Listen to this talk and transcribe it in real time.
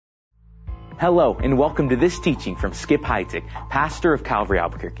Hello, and welcome to this teaching from Skip Heitzig, pastor of Calvary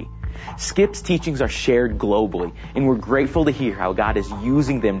Albuquerque. Skip's teachings are shared globally, and we're grateful to hear how God is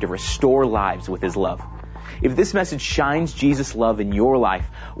using them to restore lives with His love. If this message shines Jesus' love in your life,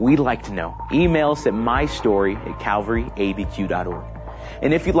 we'd like to know. Email us at mystory@calvaryabq.org.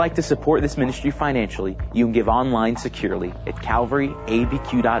 And if you'd like to support this ministry financially, you can give online securely at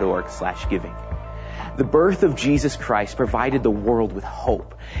calvaryabq.org/giving. The birth of Jesus Christ provided the world with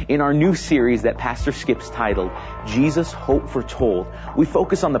hope. In our new series that Pastor Skip's titled, Jesus, Hope Foretold, we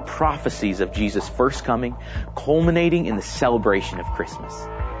focus on the prophecies of Jesus' first coming, culminating in the celebration of Christmas.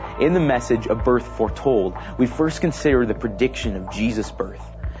 In the message, A Birth Foretold, we first consider the prediction of Jesus' birth.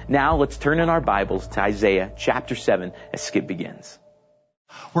 Now let's turn in our Bibles to Isaiah chapter 7 as Skip begins.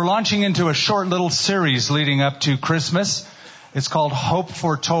 We're launching into a short little series leading up to Christmas. It's called Hope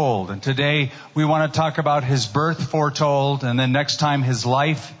Foretold. And today we want to talk about His birth foretold, and then next time His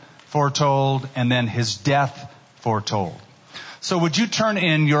life foretold, and then His death foretold. So would you turn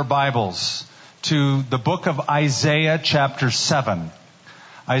in your Bibles to the book of Isaiah chapter 7.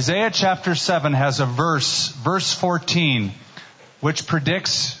 Isaiah chapter 7 has a verse 14, which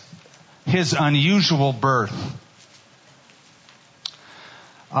predicts His unusual birth.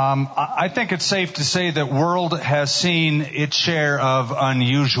 I think it's safe to say that the world has seen its share of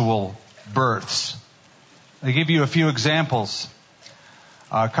unusual births. I'll give you a few examples.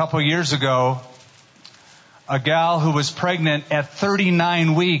 A couple years ago, a gal who was pregnant at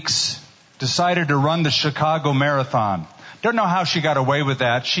 39 weeks decided to run the Chicago Marathon. Don't know how she got away with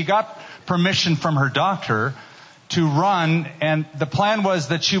that. She got permission from her doctor to run, and the plan was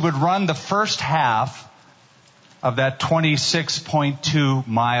that she would run the first half of that 26.2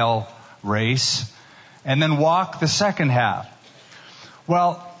 mile race, and then walk the second half.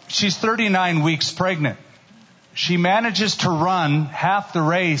 Well, she's 39 weeks pregnant. She manages to run half the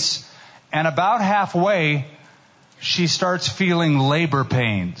race, and about halfway, she starts feeling labor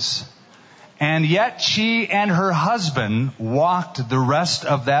pains. And yet she and her husband walked the rest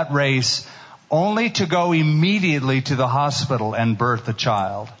of that race only to go immediately to the hospital and birth a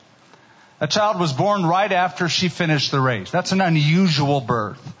child. A child was born right after she finished the race. That's an unusual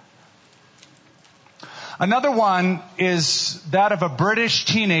birth. Another one is that of a British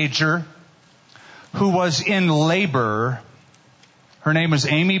teenager who was in labor. Her name was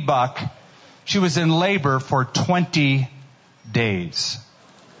Amy Buck. She was in labor for 20 days.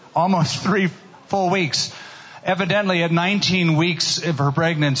 Almost 3 full weeks. Evidently, at 19 weeks of her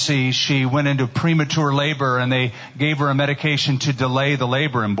pregnancy, she went into premature labor, and they gave her a medication to delay the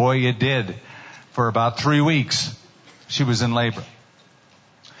labor, and boy, it did. For about 3 weeks, she was in labor.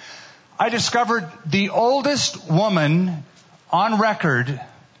 I discovered the oldest woman on record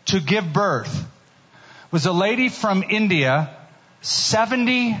to give birth was a lady from India,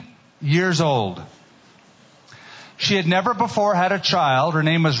 70 years old. She had never before had a child. Her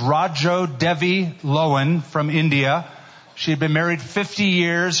name was Rajo Devi Lohan from India. She had been married 50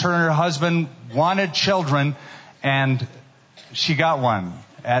 years. Her and her husband wanted children, and she got one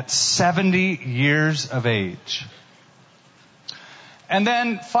at 70 years of age. And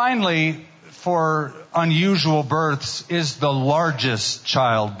then finally, for unusual births, is the largest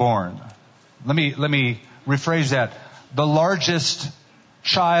child born. Let me rephrase that. The largest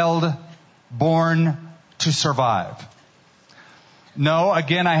child born to survive. No,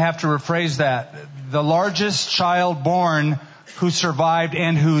 again, I have to rephrase that. The largest child born who survived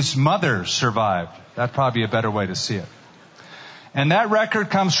and whose mother survived. That'd probably be a better way to see it. And that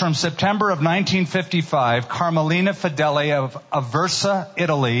record comes from September of 1955. Carmelina Fedele of Aversa,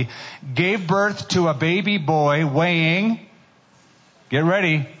 Italy, gave birth to a baby boy weighing, get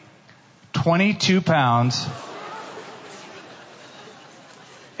ready, 22 pounds,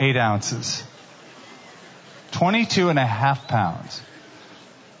 8 ounces. 22.5 pounds.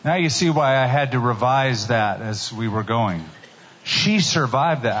 Now you see why I had to revise that as we were going. She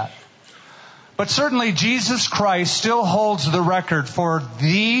survived that. But certainly Jesus Christ still holds the record for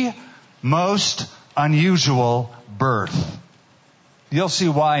the most unusual birth. You'll see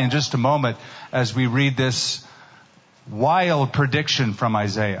why in just a moment as we read this wild prediction from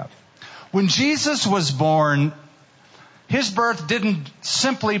Isaiah. When Jesus was born, His birth didn't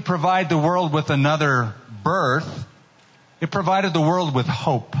simply provide the world with another birth. It provided the world with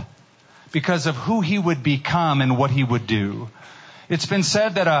hope because of who He would become and what He would do. It's been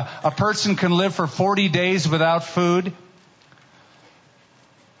said that a person can live for 40 days without food,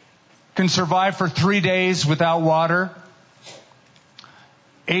 can survive for 3 days without water,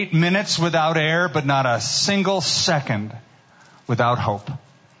 8 minutes without air, but not a single second without hope.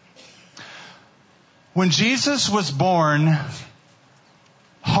 When Jesus was born,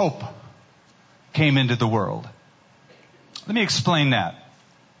 hope came into the world. Let me explain that.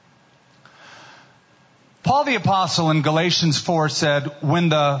 Paul the Apostle in Galatians 4 said, when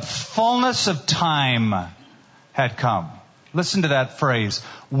the fullness of time had come. Listen to that phrase.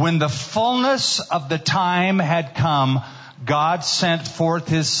 When the fullness of the time had come, God sent forth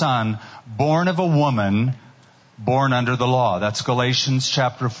His Son, born of a woman, born under the law. That's Galatians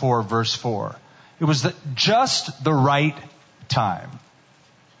chapter 4, verse 4. It was just the right time.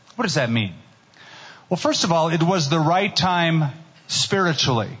 What does that mean? Well, first of all, it was the right time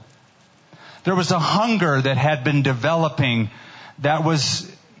spiritually. There was a hunger that had been developing that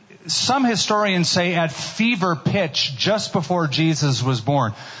was, some historians say, at fever pitch just before Jesus was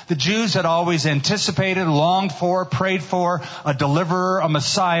born. The Jews had always anticipated, longed for, prayed for a deliverer, a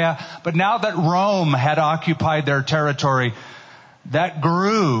Messiah. But now that Rome had occupied their territory, that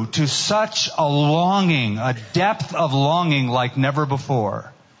grew to such a longing, a depth of longing like never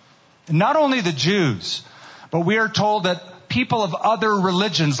before. And not only the Jews, but we are told that people of other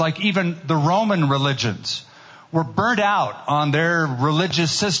religions, like even the Roman religions, were burnt out on their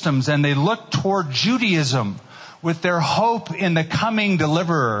religious systems, and they looked toward Judaism with their hope in the coming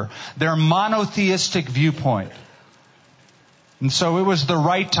deliverer, their monotheistic viewpoint. And so it was the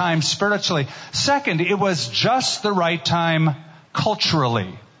right time spiritually. Second, it was just the right time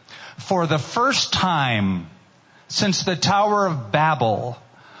culturally. For the first time since the Tower of Babel,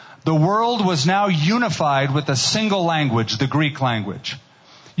 the world was now unified with a single language, the Greek language.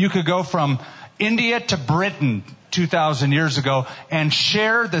 You could go from India to Britain 2,000 years ago and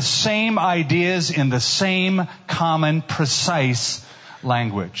share the same ideas in the same common, precise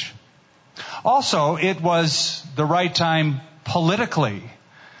language. Also, it was the right time politically.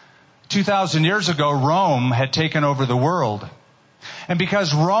 2,000 years ago, Rome had taken over the world. And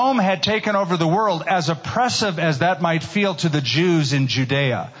because Rome had taken over the world, as oppressive as that might feel to the Jews in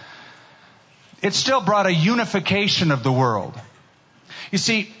Judea, it still brought a unification of the world. You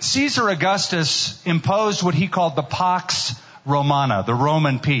see, Caesar Augustus imposed what he called the Pax Romana, the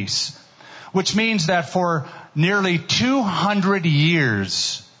Roman peace, which means that for nearly 200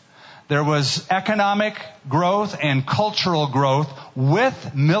 years, there was economic growth and cultural growth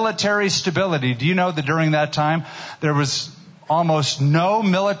with military stability. Do you know that during that time, there was almost no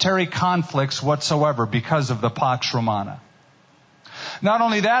military conflicts whatsoever because of the Pax Romana? Not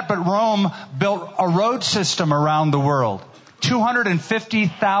only that, but Rome built a road system around the world.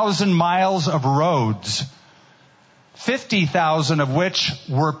 250,000 miles of roads, 50,000 of which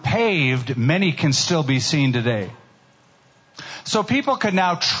were paved. Many can still be seen today. So people could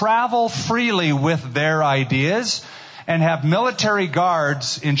now travel freely with their ideas and have military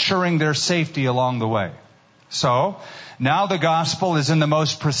guards ensuring their safety along the way. So, now the gospel is in the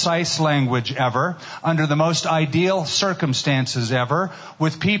most precise language ever, under the most ideal circumstances ever,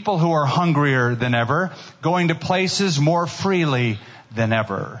 with people who are hungrier than ever, going to places more freely than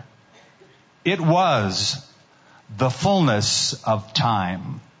ever. It was the fullness of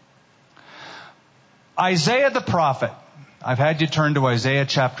time. Isaiah the prophet. I've had you turn to Isaiah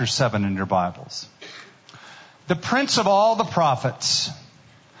chapter 7 in your Bibles. The prince of all the prophets.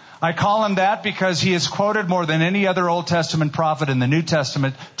 I call him that because he is quoted more than any other Old Testament prophet in the New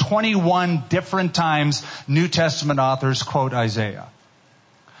Testament. 21 different times New Testament authors quote Isaiah.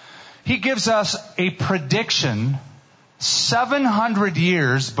 He gives us a prediction 700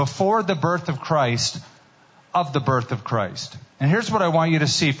 years before the birth of Christ, of the birth of Christ. And here's what I want you to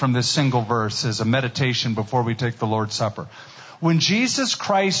see from this single verse as a meditation before we take the Lord's Supper. When Jesus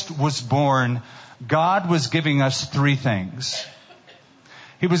Christ was born, God was giving us three things.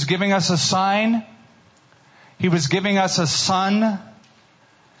 He was giving us a sign. He was giving us a son.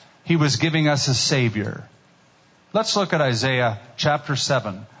 He was giving us a Savior. Let's look at Isaiah chapter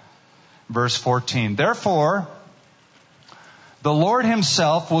 7, verse 14. Therefore, the Lord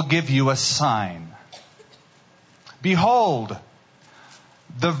Himself will give you a sign. Behold,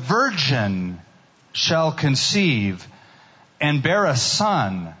 the virgin shall conceive and bear a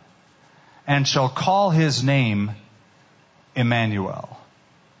son, and shall call His name Emmanuel.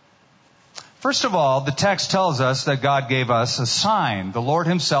 First of all, the text tells us that God gave us a sign. The Lord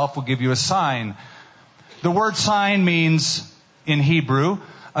Himself will give you a sign. The word sign means, in Hebrew,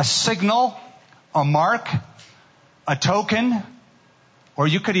 a signal, a mark, a token, or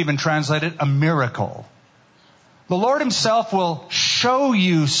you could even translate it, a miracle. The Lord Himself will show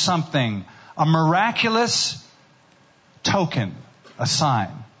you something, a miraculous token, a sign.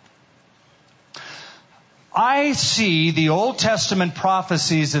 I see the Old Testament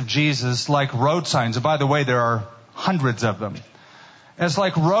prophecies of Jesus like road signs. And by the way, there are hundreds of them. As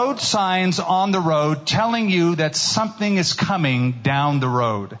like road signs on the road telling you that something is coming down the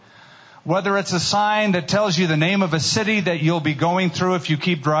road. Whether it's a sign that tells you the name of a city that you'll be going through if you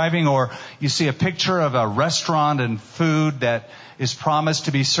keep driving, or you see a picture of a restaurant and food that is promised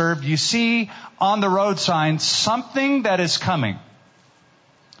to be served, you see on the road sign something that is coming.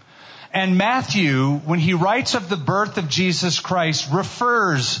 And Matthew, when he writes of the birth of Jesus Christ,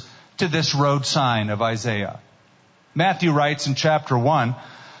 refers to this road sign of Isaiah. Matthew writes in chapter 1,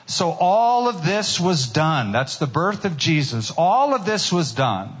 so all of this was done. That's the birth of Jesus. All of this was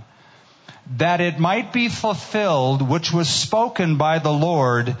done that it might be fulfilled, which was spoken by the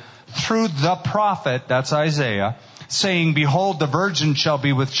Lord through the prophet, that's Isaiah, saying, behold, the virgin shall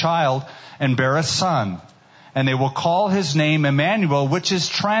be with child and bear a son, and they will call his name Emmanuel, which is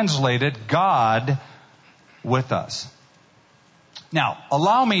translated God with us. Now,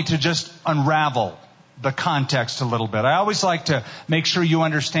 allow me to just unravel the context a little bit. I always like to make sure you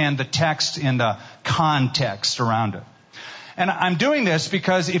understand the text in the context around it. And I'm doing this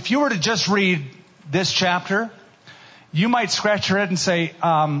because if you were to just read this chapter, you might scratch your head and say,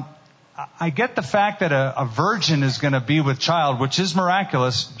 I get the fact that a virgin is going to be with child, which is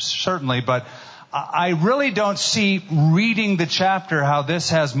miraculous, certainly, but I really don't see reading the chapter how this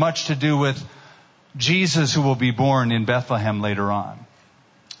has much to do with Jesus who will be born in Bethlehem later on.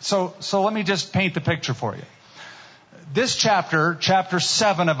 So let me just paint the picture for you. This chapter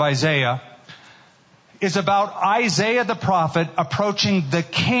 7 of Isaiah, is about Isaiah the prophet approaching the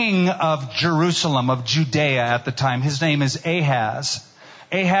king of Jerusalem, of Judea at the time. His name is Ahaz.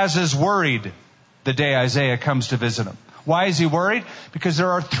 Ahaz is worried the day Isaiah comes to visit him. Why is he worried? Because there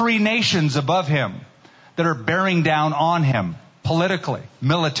are 3 nations above him that are bearing down on him politically,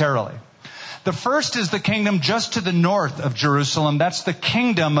 militarily. The first is the kingdom just to the north of Jerusalem. That's the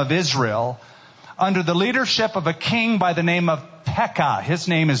kingdom of Israel, under the leadership of a king by the name of Pekah. His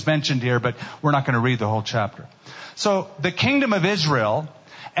name is mentioned here, but we're not going to read the whole chapter. So the kingdom of Israel,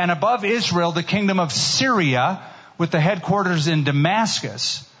 and above Israel, the kingdom of Syria, with the headquarters in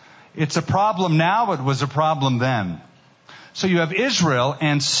Damascus. It's a problem now, it was a problem then. So you have Israel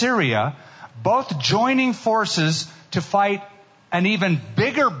and Syria both joining forces to fight an even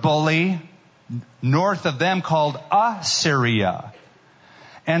bigger bully north of them called Assyria.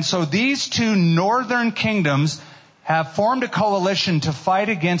 And so these 2 northern kingdoms have formed a coalition to fight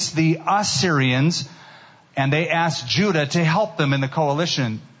against the Assyrians, and they asked Judah to help them in the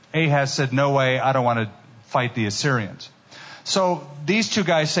coalition. Ahaz said, no way, I don't want to fight the Assyrians. So these 2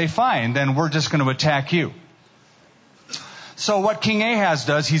 guys say, fine, then we're just going to attack you. So what King Ahaz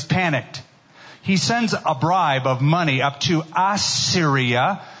does, he's panicked. He sends a bribe of money up to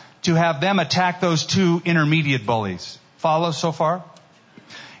Assyria to have them attack those 2 intermediate bullies. Follow so far?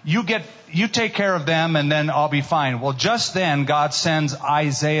 You take care of them and then I'll be fine. Well, just then God sends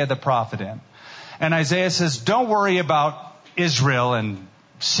Isaiah the prophet in. And Isaiah says, don't worry about Israel and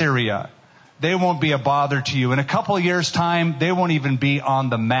Syria. They won't be a bother to you. In a couple of years' time, they won't even be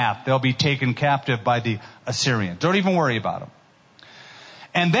on the map. They'll be taken captive by the Assyrians. Don't even worry about them.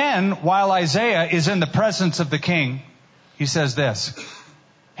 And then, while Isaiah is in the presence of the king, he says this,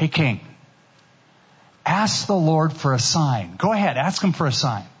 hey, king, ask the Lord for a sign. Go ahead, ask him for a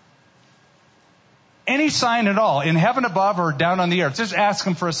sign. Any sign at all, in heaven above or down on the earth. Just ask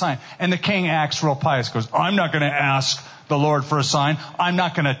him for a sign. And the king acts real pious, goes, I'm not going to ask the Lord for a sign. I'm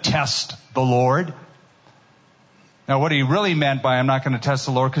not going to test the Lord. Now, what he really meant by I'm not going to test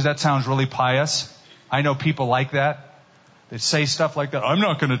the Lord, because that sounds really pious. I know people like that. They say stuff like that. I'm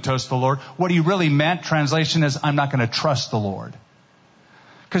not going to test the Lord. What he really meant, translation, is I'm not going to trust the Lord.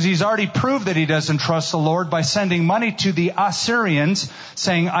 Because he's already proved that he doesn't trust the Lord by sending money to the Assyrians,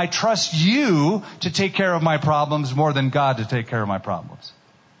 saying, I trust you to take care of my problems more than God to take care of my problems.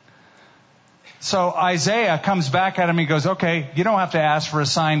 So Isaiah comes back at him and goes, okay, you don't have to ask for a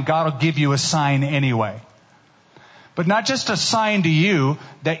sign. God will give you a sign anyway. But not just a sign to you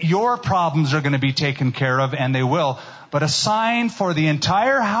that your problems are going to be taken care of, and they will, but a sign for the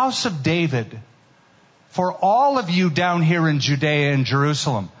entire house of David, for all of you down here in Judea and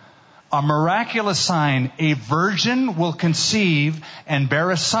Jerusalem. A miraculous sign, a virgin will conceive and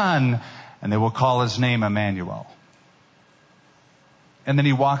bear a son, and they will call his name Emmanuel. And then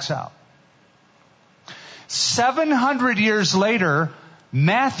he walks out. 700 years later,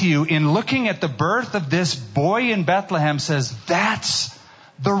 Matthew, in looking at the birth of this boy in Bethlehem, says, that's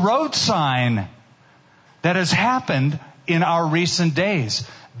the road sign that has happened in our recent days.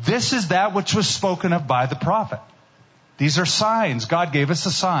 This is that which was spoken of by the prophet. These are signs. God gave us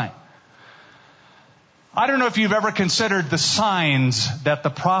a sign. I don't know if you've ever considered the signs that the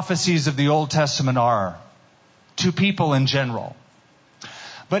prophecies of the Old Testament are to people in general.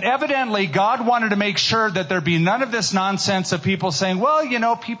 But evidently, God wanted to make sure that there be none of this nonsense of people saying,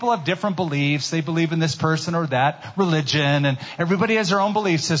 well, people have different beliefs. They believe in this person or that religion, and everybody has their own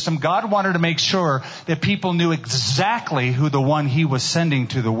belief system. God wanted to make sure that people knew exactly who the one he was sending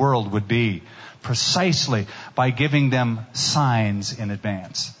to the world would be, precisely by giving them signs in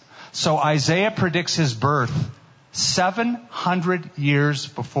advance. So Isaiah predicts his birth 700 years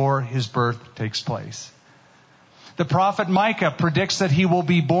before his birth takes place. The prophet Micah predicts that he will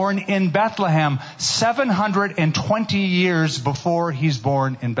be born in Bethlehem 720 years before he's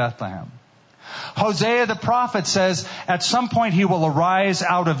born in Bethlehem. Hosea the prophet says at some point he will arise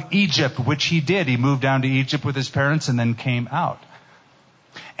out of Egypt, which he did. He moved down to Egypt with his parents and then came out.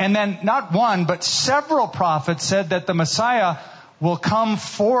 And then not one, but several prophets said that the Messiah will come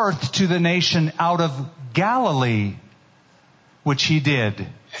forth to the nation out of Galilee, which he did.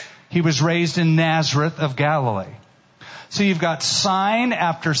 He was raised in Nazareth of Galilee. So you've got sign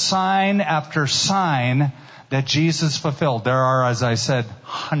after sign after sign that Jesus fulfilled. There are, as I said,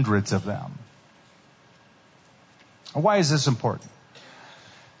 hundreds of them. Why is this important?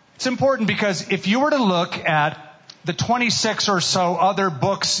 It's important because if you were to look at the 26 or so other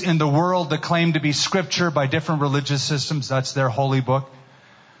books in the world that claim to be scripture by different religious systems, that's their holy book,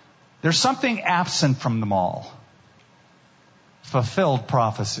 there's something absent from them all. Fulfilled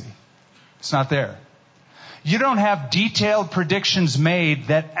prophecy. It's not there. You don't have detailed predictions made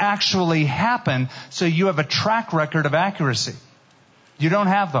that actually happen, so you have a track record of accuracy. You don't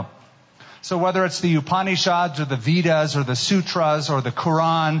have them. So whether it's the Upanishads or the Vedas or the Sutras or the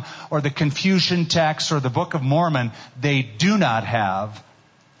Quran or the Confucian texts or the Book of Mormon, they do not have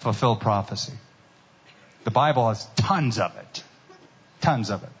fulfilled prophecy. The Bible has tons of it. Tons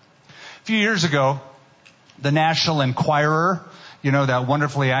of it. A few years ago, the National Enquirer, that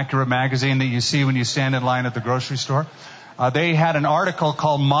wonderfully accurate magazine that you see when you stand in line at the grocery store, they had an article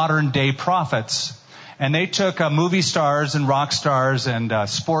called Modern Day Prophets. And they took movie stars and rock stars and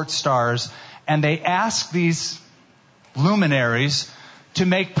sports stars, and they asked these luminaries to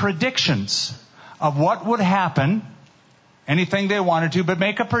make predictions of what would happen, anything they wanted to, but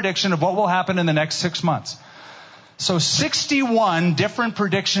make a prediction of what will happen in the next 6 months. So 61 different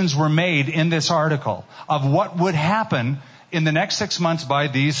predictions were made in this article of what would happen in the next 6 months by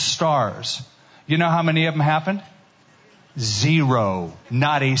these stars. You know how many of them happened? 0.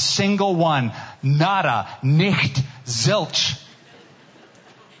 Not a single one. Nada. Nicht. Zilch.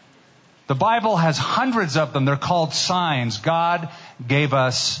 The Bible has hundreds of them. They're called signs. God gave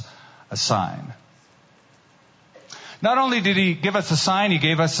us a sign. Not only did he give us a sign, he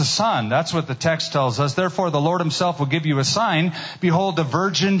gave us a son. That's what the text tells us. Therefore, the Lord himself will give you a sign. Behold, the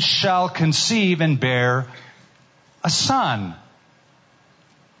virgin shall conceive and bear a son.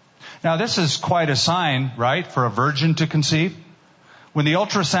 Now, this is quite a sign, right, for a virgin to conceive. When the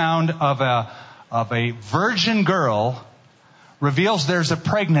ultrasound of a virgin girl reveals there's a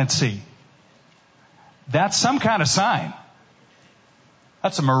pregnancy, that's some kind of sign.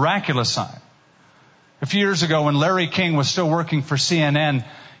 That's a miraculous sign. A few years ago, when Larry King was still working for CNN,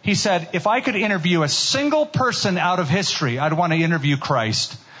 he said, if I could interview a single person out of history, I'd want to interview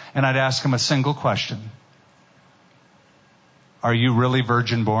Christ, and I'd ask him a single question. Are you really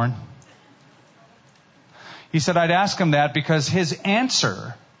virgin born? He said, I'd ask him that because his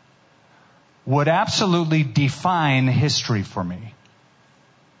answer would absolutely define history for me.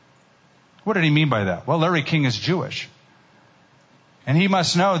 What did he mean by that? Well, Larry King is Jewish. And he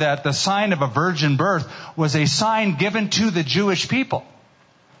must know that the sign of a virgin birth was a sign given to the Jewish people.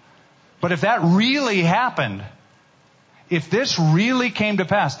 But if that really happened, if this really came to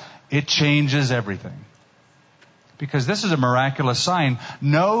pass, it changes everything. Because this is a miraculous sign.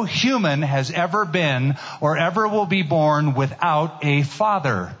 No human has ever been or ever will be born without a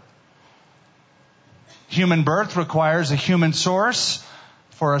father. Human birth requires a human source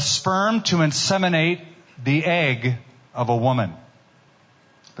for a sperm to inseminate the egg of a woman.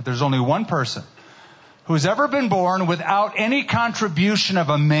 But there's only one person who's ever been born without any contribution of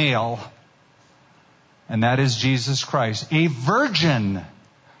a male, and that is Jesus Christ. A virgin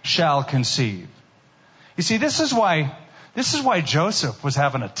shall conceive. You see, this is why Joseph was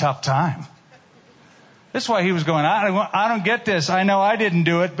having a tough time. This is why he was going, I don't get this. I know I didn't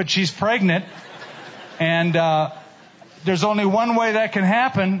do it, but she's pregnant. And there's only one way that can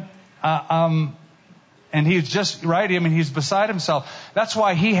happen. And he's just, right? I mean, he's beside himself. That's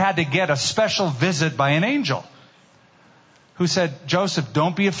why he had to get a special visit by an angel who said, Joseph,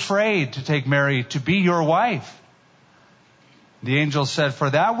 don't be afraid to take Mary to be your wife. The angel said, for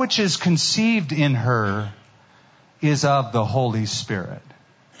that which is conceived in her is of the Holy Spirit.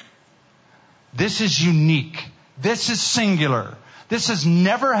 This is unique. This is singular. This has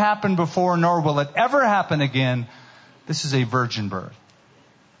never happened before, nor will it ever happen again. This is a virgin birth.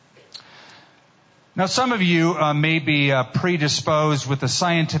 Now, some of you may be predisposed with a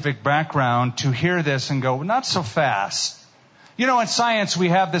scientific background to hear this and go, well, not so fast. You know, in science, we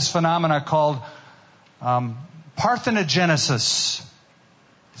have this phenomena called parthenogenesis.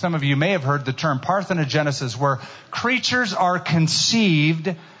 Some of you may have heard the term parthenogenesis, where creatures are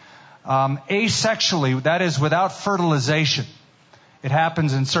conceived asexually, that is, without fertilization. It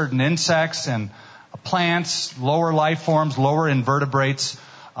happens in certain insects and plants, lower life forms, lower invertebrates.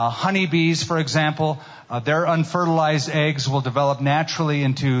 Honeybees, for example, their unfertilized eggs will develop naturally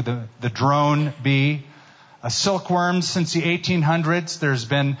into the drone bee. Silkworms, since the 1800s, there's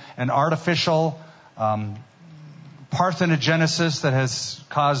been an artificial parthenogenesis that has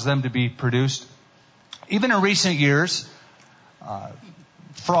caused them to be produced. Even in recent years,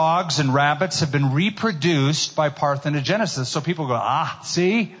 frogs and rabbits have been reproduced by parthenogenesis. So people go,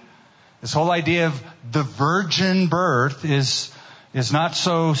 see? This whole idea of the virgin birth is not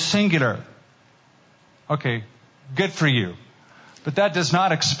so singular. Okay, good for you. But that does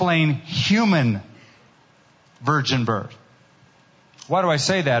not explain human virgin birth. Why do I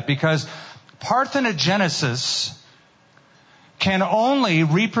say that? Because parthenogenesis can only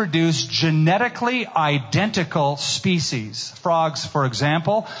reproduce genetically identical species. Frogs, for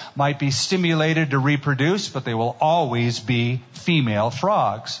example, might be stimulated to reproduce, but they will always be female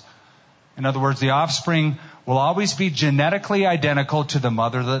frogs. In other words, the offspring will always be genetically identical to the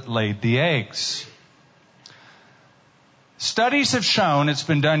mother that laid the eggs. Studies have shown, it's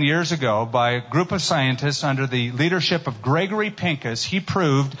been done years ago by a group of scientists under the leadership of Gregory Pincus. He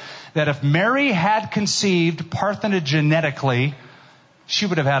proved that if Mary had conceived parthenogenetically, she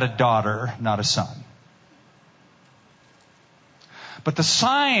would have had a daughter, not a son. But the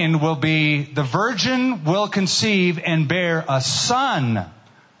sign will be the virgin will conceive and bear a son.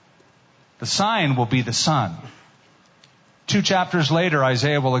 The sign will be the Son. 2 chapters later,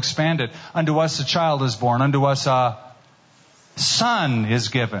 Isaiah will expand it. Unto us a child is born. Unto us a son is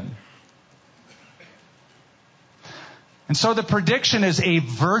given. And so the prediction is a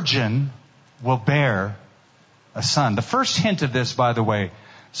virgin will bear a son. The first hint of this, by the way,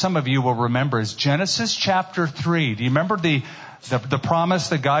 some of you will remember, is Genesis chapter 3. Do you remember the promise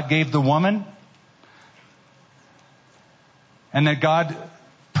that God gave the woman? And that God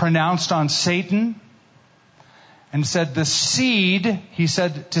pronounced on Satan and said, he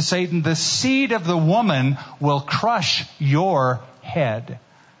said to Satan, the seed of the woman will crush your head.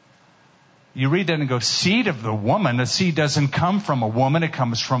 You read that and go, seed of the woman? The seed doesn't come from a woman, it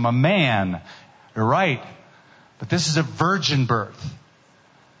comes from a man. You're right. But this is a virgin birth.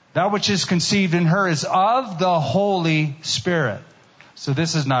 That which is conceived in her is of the Holy Spirit. So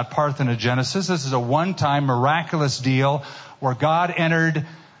this is not parthenogenesis. This is a one-time miraculous deal where God entered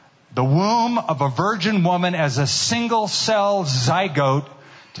the womb of a virgin woman as a single-cell zygote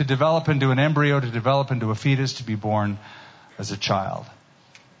to develop into an embryo, to develop into a fetus, to be born as a child.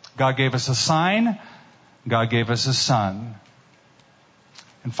 God gave us a sign. God gave us a son.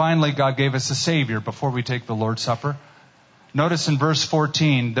 And finally, God gave us a Savior before we take the Lord's Supper. Notice in verse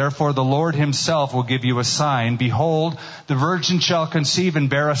 14, therefore the Lord himself will give you a sign. Behold, the virgin shall conceive and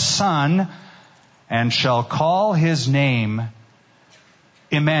bear a son, and shall call his name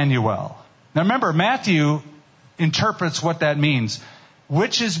Emmanuel. Now remember, Matthew interprets what that means,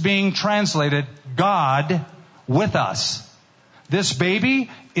 which is being translated God with us. This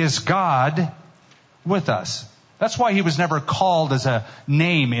baby is God with us. That's why he was never called as a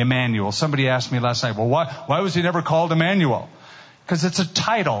name Emmanuel. Somebody asked me last night, well, why was he never called Emmanuel? Because it's a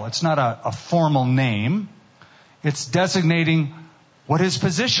title. It's not a formal name. It's designating what his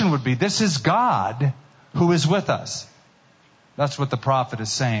position would be. This is God who is with us. That's what the prophet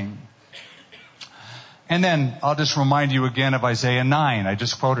is saying. And then I'll just remind you again of Isaiah 9. I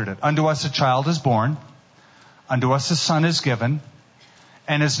just quoted it. Unto us a child is born. Unto us a son is given.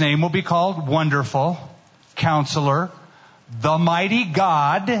 And his name will be called Wonderful, Counselor, the Mighty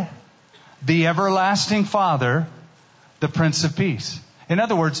God, the Everlasting Father, the Prince of Peace. In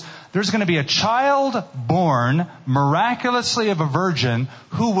other words, there's going to be a child born miraculously of a virgin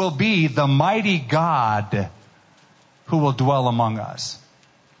who will be the mighty God who will dwell among us.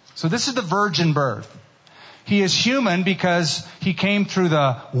 So this is the virgin birth. He is human because he came through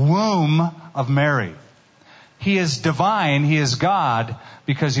the womb of Mary. He is divine, he is God,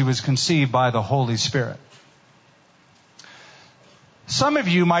 because he was conceived by the Holy Spirit. Some of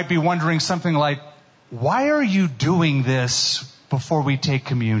you might be wondering something like, why are you doing this before we take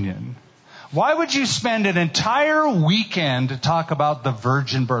communion? Why would you spend an entire weekend to talk about the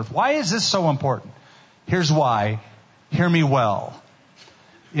virgin birth? Why is this so important? Here's why. Hear me well.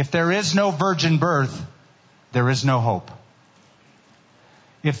 If there is no virgin birth, there is no hope.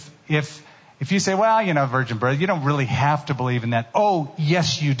 If you say, well, virgin birth, you don't really have to believe in that. Oh,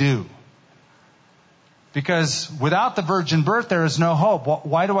 yes, you do. Because without the virgin birth, there is no hope.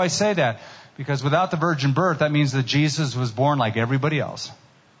 Why do I say that? Because without the virgin birth, that means that Jesus was born like everybody else.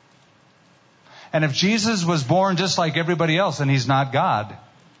 And if Jesus was born just like everybody else, then He's not God.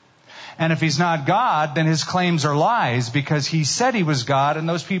 And if He's not God, then His claims are lies, because He said He was God, and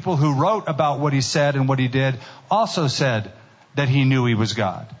those people who wrote about what He said and what He did also said that He knew He was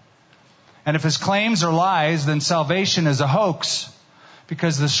God. And if His claims are lies, then salvation is a hoax,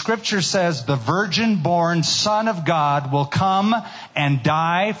 because the Scripture says the virgin-born Son of God will come and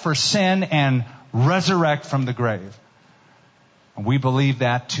die for sin and resurrect from the grave. And we believe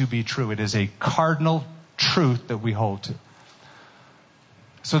that to be true. It is a cardinal truth that we hold to.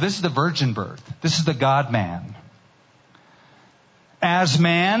 So this is the virgin birth. This is the God-man. As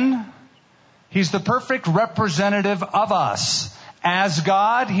man, He's the perfect representative of us. As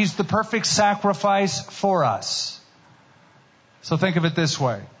God, He's the perfect sacrifice for us. So think of it this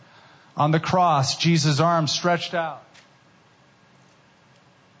way. On the cross, Jesus' arms stretched out.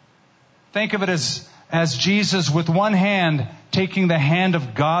 Think of it as Jesus with one hand taking the hand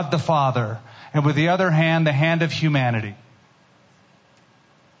of God the Father, and with the other hand, the hand of humanity.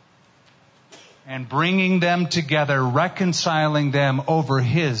 And bringing them together, reconciling them over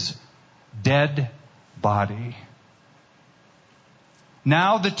His dead body.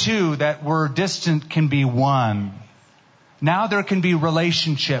 Now the two that were distant can be one. Now there can be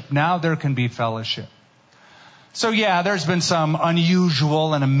relationship. Now there can be fellowship. So yeah, there's been some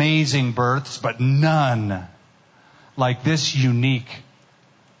unusual and amazing births, but none like this unique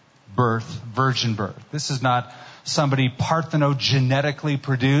birth, virgin birth. This is not somebody parthenogenetically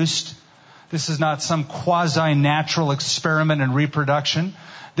produced. This is not some quasi-natural experiment in reproduction.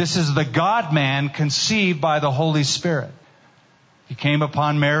 This is the God-man conceived by the Holy Spirit. He came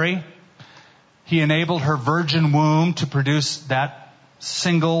upon Mary. He enabled her virgin womb to produce that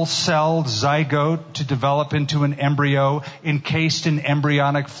single-celled zygote to develop into an embryo encased in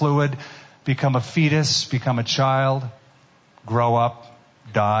embryonic fluid, become a fetus, become a child, grow up,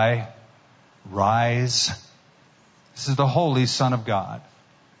 die, rise. This is the Holy Son of God.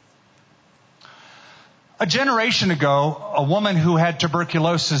 A generation ago, a woman who had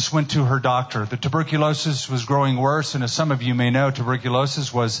tuberculosis went to her doctor. The tuberculosis was growing worse, and as some of you may know,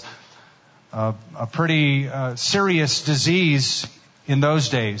 tuberculosis was a pretty serious disease in those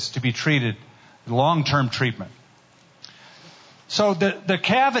days to be treated, long-term treatment. So the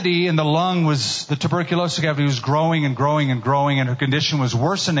cavity in the lung the tuberculosis cavity was growing and growing and growing, and her condition was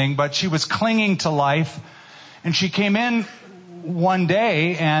worsening, but she was clinging to life. And she came in one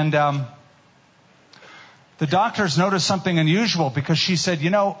day, and the doctors noticed something unusual, because she said,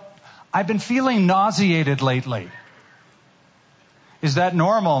 I've been feeling nauseated lately. Is that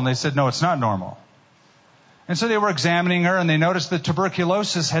normal? And they said, no, it's not normal. And so they were examining her, and they noticed that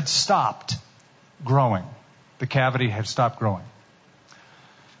tuberculosis had stopped growing. The cavity had stopped growing.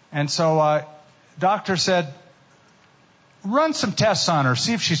 And so doctor said, run some tests on her,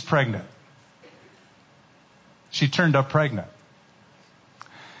 see if she's pregnant. She turned up pregnant.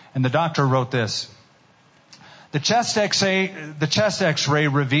 And the doctor wrote this. The chest X-ray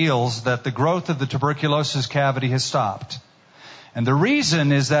reveals that the growth of the tuberculosis cavity has stopped. And the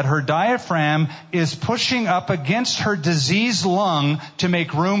reason is that her diaphragm is pushing up against her diseased lung to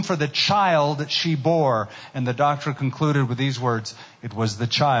make room for the child that she bore. And the doctor concluded with these words, it was the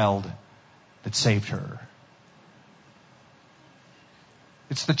child that saved her.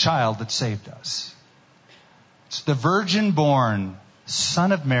 It's the child that saved us. It's the virgin-born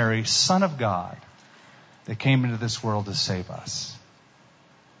Son of Mary, Son of God, that came into this world to save us.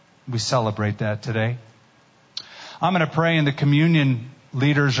 We celebrate that today. I'm going to pray, and the communion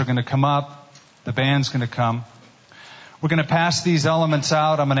leaders are going to come up. The band's going to come. We're going to pass these elements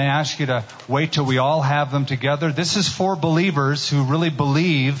out. I'm going to ask you to wait till we all have them together. This is for believers who really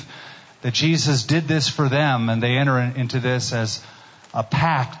believe that Jesus did this for them, and they enter into this as a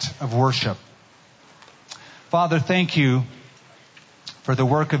pact of worship. Father, thank you for the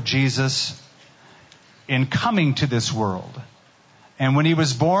work of Jesus in coming to this world. And when He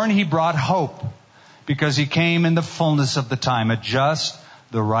was born, He brought hope, because He came in the fullness of the time, at just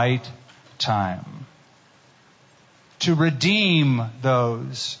the right time, to redeem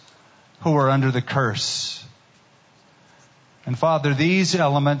those who are under the curse. And Father, these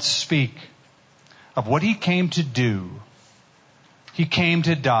elements speak of what He came to do. He came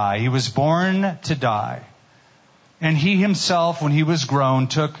to die. He was born to die. And He Himself, when He was grown,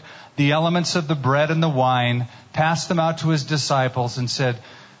 took the elements of the bread and the wine, passed them out to His disciples, and said,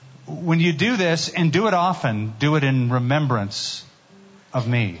 when you do this, and do it often, do it in remembrance of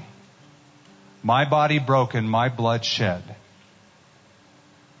me. My body broken, my blood shed.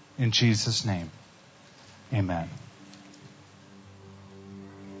 In Jesus' name, amen.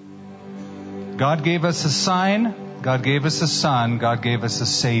 God gave us a sign. God gave us a son. God gave us a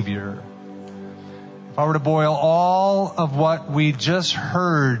Savior. If I were to boil all of what we just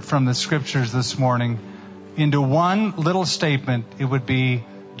heard from the Scriptures this morning into one little statement, it would be,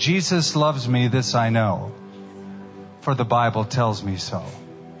 Jesus loves me, this I know, for the Bible tells me so.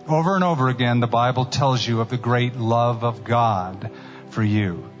 Over and over again, the Bible tells you of the great love of God for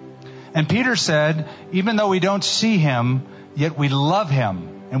you. And Peter said, even though we don't see Him, yet we love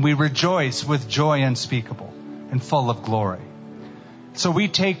Him, and we rejoice with joy unspeakable and full of glory. So we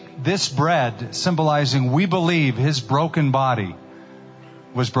take this bread, symbolizing we believe His broken body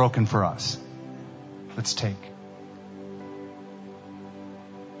was broken for us. Let's take.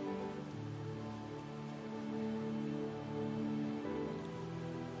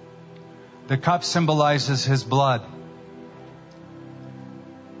 The cup symbolizes His blood.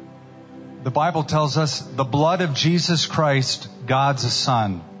 The Bible tells us the blood of Jesus Christ, God's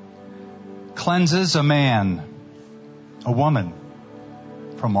Son, cleanses a man, a woman,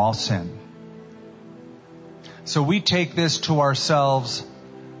 from all sin. So we take this to ourselves.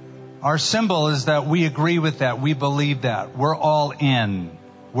 Our symbol is that we agree with that. We believe that. We're all in.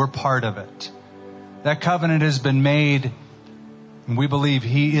 We're part of it. That covenant has been made, and we believe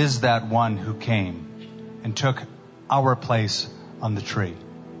He is that one who came and took our place on the tree.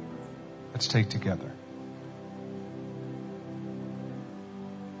 Let's take together.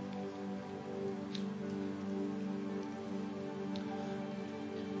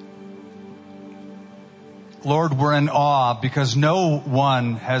 Lord, we're in awe because no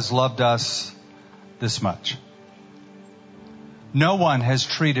one has loved us this much. No one has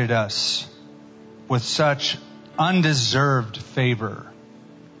treated us with such undeserved favor.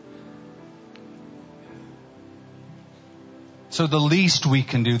 So the least we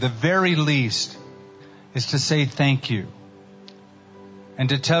can do, the very least, is to say thank you. And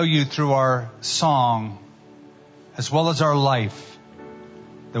to tell you through our song, as well as our life,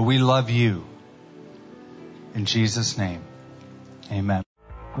 that we love you. In Jesus' name, amen.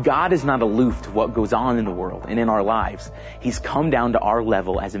 God is not aloof to what goes on in the world and in our lives. He's come down to our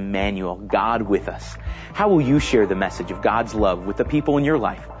level as Emmanuel, God with us. How will you share the message of God's love with the people in your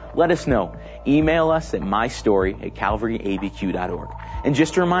life? Let us know. Email us at mystory@calvaryabq.org. And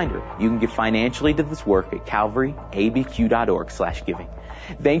just a reminder, you can give financially to this work at calvaryabq.org/giving.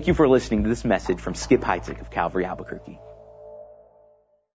 Thank you for listening to this message from Skip Heitzig of Calvary Albuquerque.